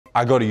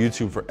I go to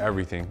YouTube for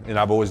everything, and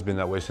I've always been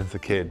that way since a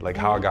kid. Like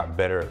how I got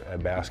better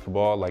at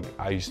basketball, like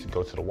I used to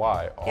go to the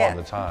Y all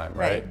the time,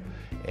 right?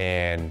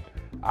 And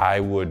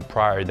I would,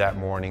 prior that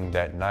morning,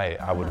 that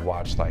night, I would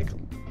watch like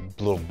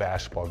little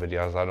basketball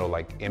videos. I know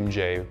like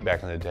MJ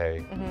back in the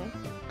day,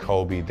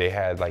 Kobe, they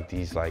had like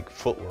these like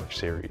footwork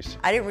series.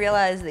 I didn't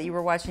realize that you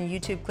were watching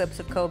YouTube clips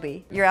of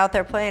Kobe. You're out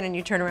there playing and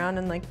you turn around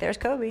and like, there's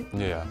Kobe.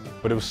 Yeah,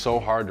 but it was so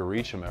hard to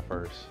reach him at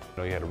first. You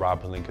know, you had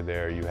Rob Pelinka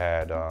there, you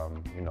had,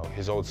 you know,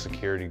 his old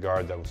security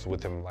guard that was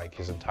with him like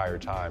his entire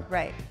time.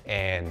 Right.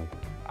 And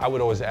I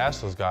would always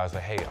ask those guys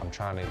like, hey, I'm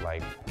trying to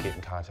like get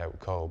in contact with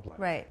Kobe.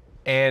 Right.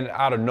 And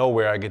out of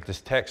nowhere, I get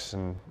this text,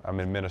 and I'm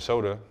in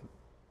Minnesota,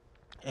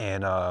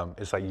 and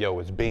it's like, yo,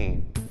 it's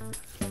Bean.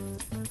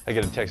 I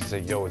get a text and say,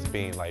 yo, it's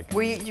Bean. Like,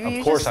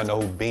 of course I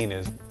know who Bean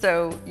is.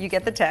 So you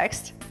get the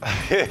text,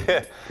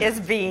 it's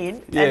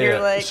Bean, Yeah, and you're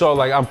like. So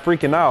like I'm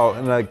freaking out,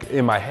 and like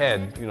in my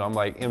head, you know, I'm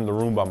like in the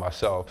room by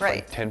myself.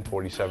 Right. It's like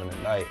 10:47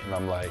 at night, and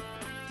I'm like,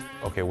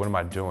 okay, what am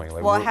I doing?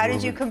 Like, Well, how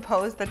did you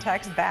compose the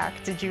text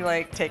back? Did you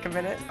like take a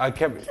minute? I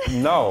kept,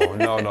 no.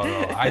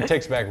 I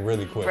text back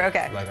really quick.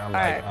 Okay. Like I'm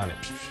All like right. on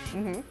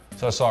it.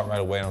 So I saw it right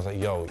away, and I was like,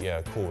 yo,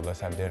 yeah, cool, let's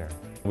have dinner.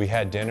 We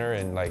had dinner,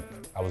 and like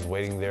I was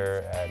waiting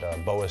there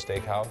at Boa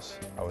Steakhouse.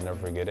 I would never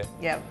forget it.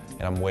 Yep.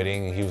 And I'm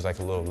waiting, and he was like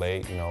a little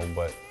late, you know,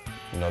 but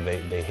you know,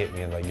 they hit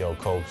me and like, yo,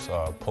 Cope's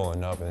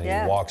pulling up, and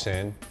then he walks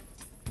in.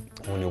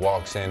 When he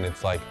walks in,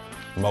 it's like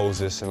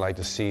Moses, and like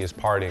the sea is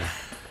parting.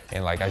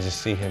 And like I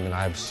just see him, and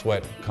I have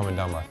sweat coming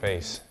down my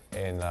face.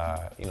 And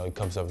you know, he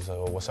comes up and says,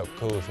 "Oh, what's up,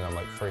 Kuz?" And I'm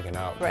like freaking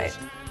out. Right.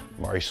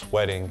 I'm already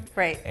sweating.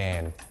 Right.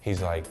 And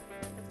he's like,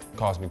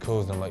 calls me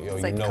Kuz, and I'm like, yo, It's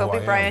you like know who I Kobe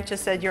am. Bryant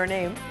just said your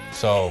name.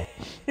 So,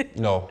 you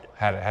know,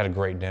 had a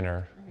great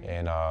dinner,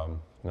 and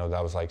you know,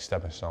 that was like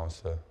stepping stones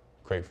to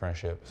great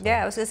friendship. So.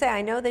 Yeah, I was gonna say,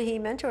 I know that he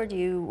mentored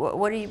you. What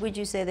would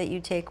you say that you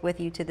take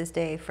with you to this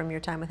day from your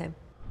time with him?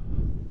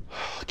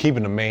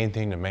 Keeping the main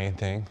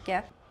thing.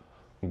 Yeah.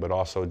 But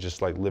also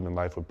just like living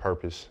life with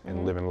purpose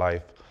and living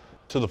life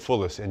to the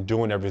fullest and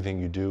doing everything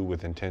you do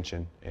with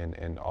intention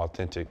and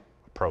authentic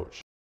approach.